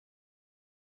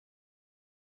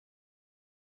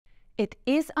It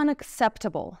is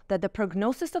unacceptable that the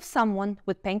prognosis of someone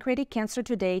with pancreatic cancer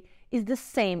today is the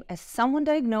same as someone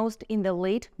diagnosed in the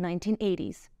late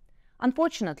 1980s.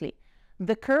 Unfortunately,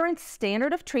 the current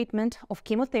standard of treatment of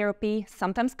chemotherapy,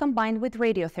 sometimes combined with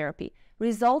radiotherapy,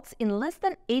 results in less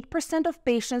than 8% of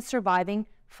patients surviving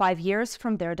 5 years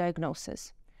from their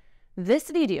diagnosis. This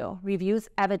video reviews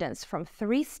evidence from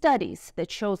 3 studies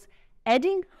that shows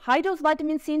adding high-dose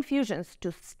vitamin C infusions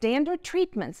to standard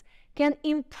treatments can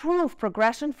improve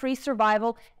progression-free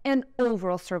survival and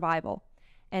overall survival.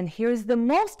 And here's the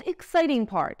most exciting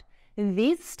part.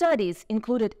 These studies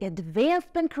included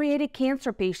advanced pancreatic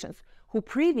cancer patients who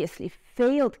previously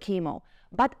failed chemo,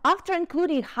 but after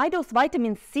including high-dose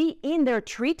vitamin C in their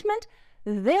treatment,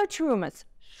 their tumors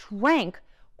shrank,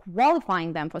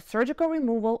 qualifying them for surgical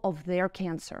removal of their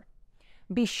cancer.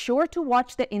 Be sure to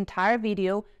watch the entire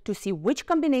video to see which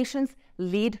combinations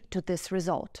lead to this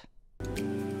result.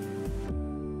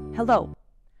 Hello,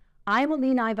 I'm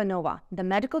Alina Ivanova, the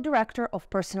Medical Director of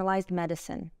Personalized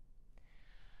Medicine.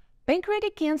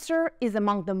 Pancreatic cancer is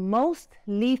among the most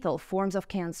lethal forms of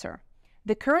cancer.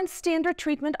 The current standard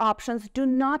treatment options do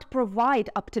not provide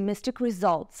optimistic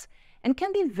results and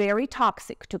can be very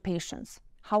toxic to patients.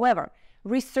 However,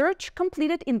 research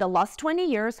completed in the last 20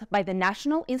 years by the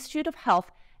National Institute of Health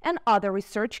and other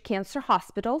research cancer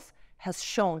hospitals has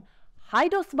shown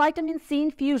high-dose vitamin C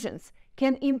infusions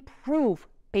can improve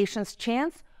patients'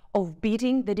 chance of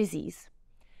beating the disease.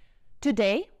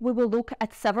 Today, we will look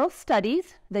at several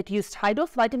studies that used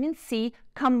high-dose vitamin C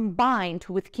combined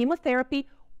with chemotherapy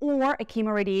or a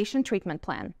chemoradiation treatment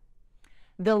plan.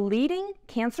 The leading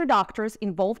cancer doctors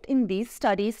involved in these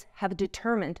studies have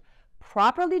determined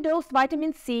properly dosed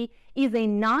vitamin C is a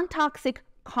non-toxic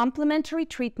complementary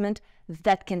treatment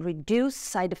that can reduce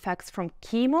side effects from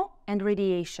chemo and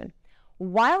radiation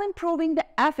while improving the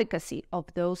efficacy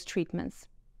of those treatments.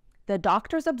 The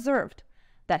doctors observed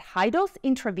that high-dose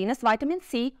intravenous vitamin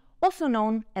C, also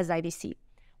known as IVC,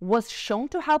 was shown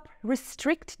to help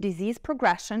restrict disease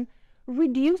progression,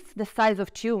 reduce the size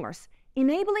of tumors,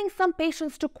 enabling some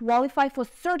patients to qualify for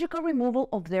surgical removal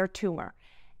of their tumor,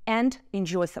 and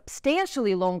enjoy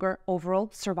substantially longer overall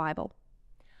survival.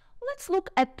 Let's look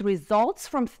at the results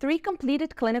from 3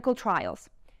 completed clinical trials.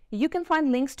 You can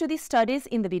find links to these studies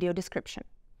in the video description.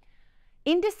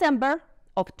 In December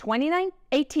of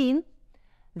 2018,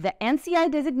 the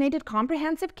NCI-designated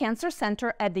Comprehensive Cancer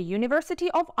Center at the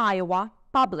University of Iowa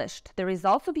published the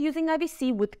results of using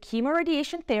IVC with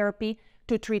chemoradiation therapy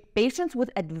to treat patients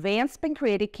with advanced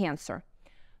pancreatic cancer.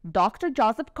 Dr.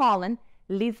 Joseph Cullen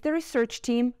leads the research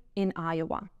team in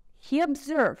Iowa. He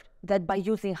observed that by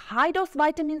using high-dose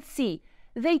vitamin C,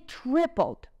 they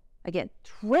tripled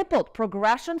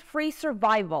progression-free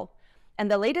survival. And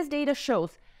the latest data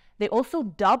shows they also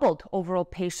doubled overall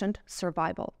patient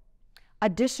survival.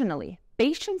 Additionally,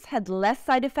 patients had less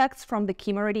side effects from the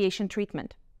chemoradiation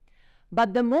treatment.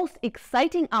 But the most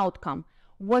exciting outcome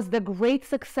was the great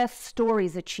success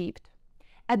stories achieved.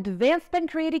 Advanced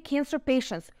pancreatic cancer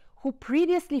patients who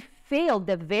previously failed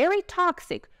the very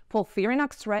toxic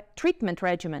FOLFIRINOX treatment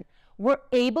regimen were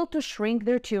able to shrink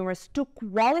their tumors to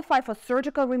qualify for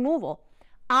surgical removal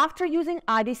after using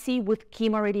IVC with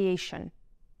chemoradiation.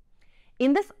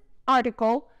 In this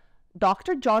article,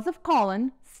 Dr. Joseph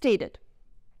Cullen stated,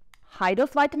 high-dose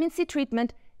vitamin C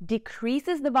treatment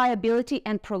decreases the viability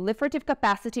and proliferative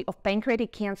capacity of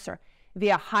pancreatic cancer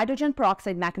via hydrogen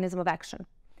peroxide mechanism of action.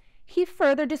 He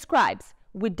further describes,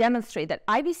 we demonstrate that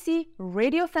IVC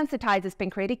radiosensitizes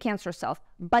pancreatic cancer cells,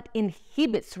 but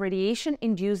inhibits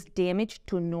radiation-induced damage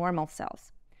to normal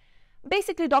cells.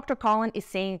 Basically, Dr. Cullen is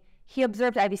saying he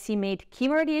observed IVC made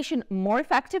chemoradiation more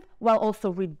effective while also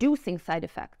reducing side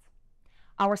effects.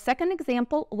 Our second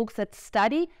example looks at a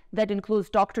study that includes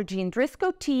Dr. Jean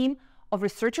Drisko team of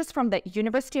researchers from the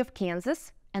University of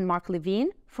Kansas and Mark Levine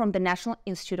from the National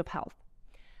Institute of Health.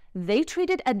 They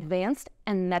treated advanced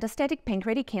and metastatic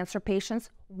pancreatic cancer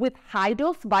patients with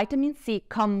high-dose vitamin C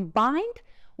combined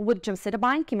with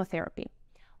gemcitabine chemotherapy.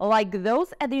 Like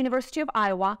those at the University of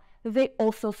Iowa, they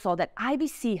also saw that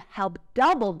IVC helped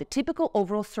double the typical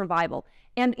overall survival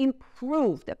and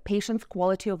improve the patient's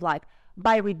quality of life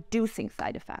by reducing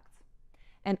side effects.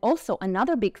 And also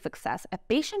another big success, a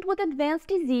patient with advanced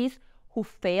disease who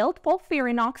failed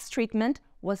FOLFIRINOX treatment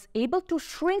was able to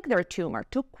shrink their tumor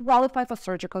to qualify for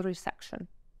surgical resection.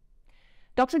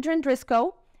 Dr. Jean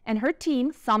Drisko and her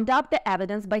team summed up the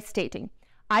evidence by stating,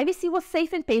 IVC was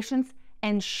safe in patients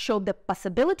and showed the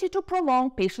possibility to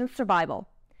prolong patient survival.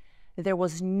 There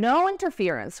was no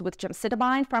interference with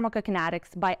gemcitabine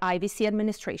pharmacokinetics by IVC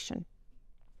administration.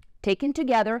 Taken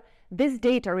together, this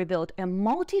data revealed a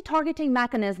multi-targeting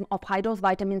mechanism of high-dose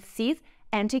vitamin C's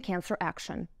anti-cancer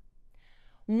action.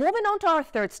 Moving on to our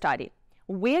third study,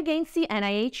 we again see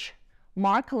NIH.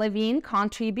 Mark Levine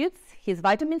contributes his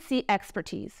vitamin C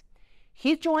expertise.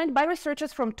 He's joined by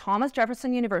researchers from Thomas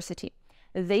Jefferson University.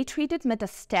 They treated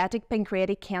metastatic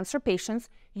pancreatic cancer patients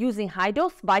using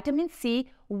high-dose vitamin C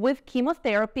with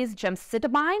chemotherapies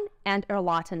gemcitabine and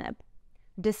erlotinib.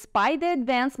 Despite the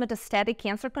advanced metastatic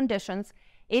cancer conditions,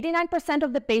 89%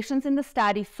 of the patients in the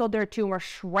study saw their tumor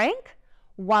shrink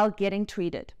while getting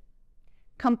treated.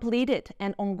 Completed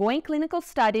and ongoing clinical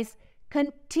studies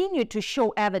continue to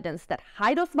show evidence that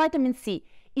high-dose vitamin C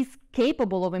is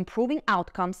capable of improving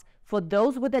outcomes for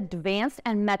those with advanced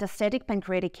and metastatic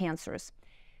pancreatic cancers.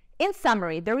 In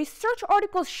summary, the research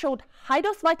articles showed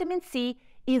high-dose vitamin C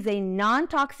is a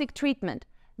non-toxic treatment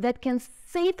that can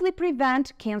safely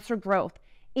prevent cancer growth,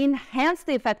 enhance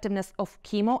the effectiveness of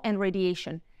chemo and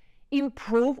radiation,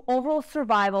 improve overall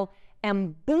survival,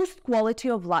 and boost quality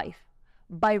of life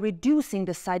by reducing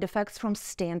the side effects from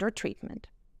standard treatment.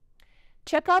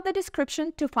 Check out the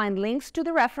description to find links to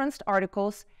the referenced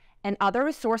articles and other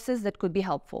resources that could be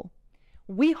helpful.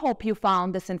 We hope you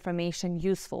found this information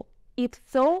useful. If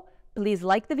so, please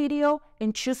like the video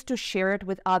and choose to share it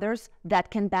with others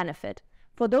that can benefit.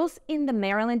 For those in the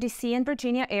Maryland, DC, and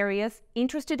Virginia areas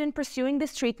interested in pursuing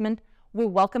this treatment, we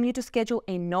welcome you to schedule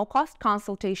a no-cost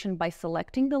consultation by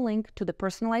selecting the link to the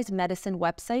personalized medicine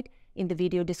website in the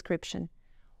video description.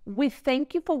 We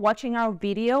thank you for watching our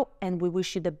video and we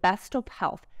wish you the best of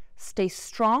health. Stay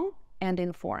strong and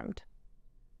informed.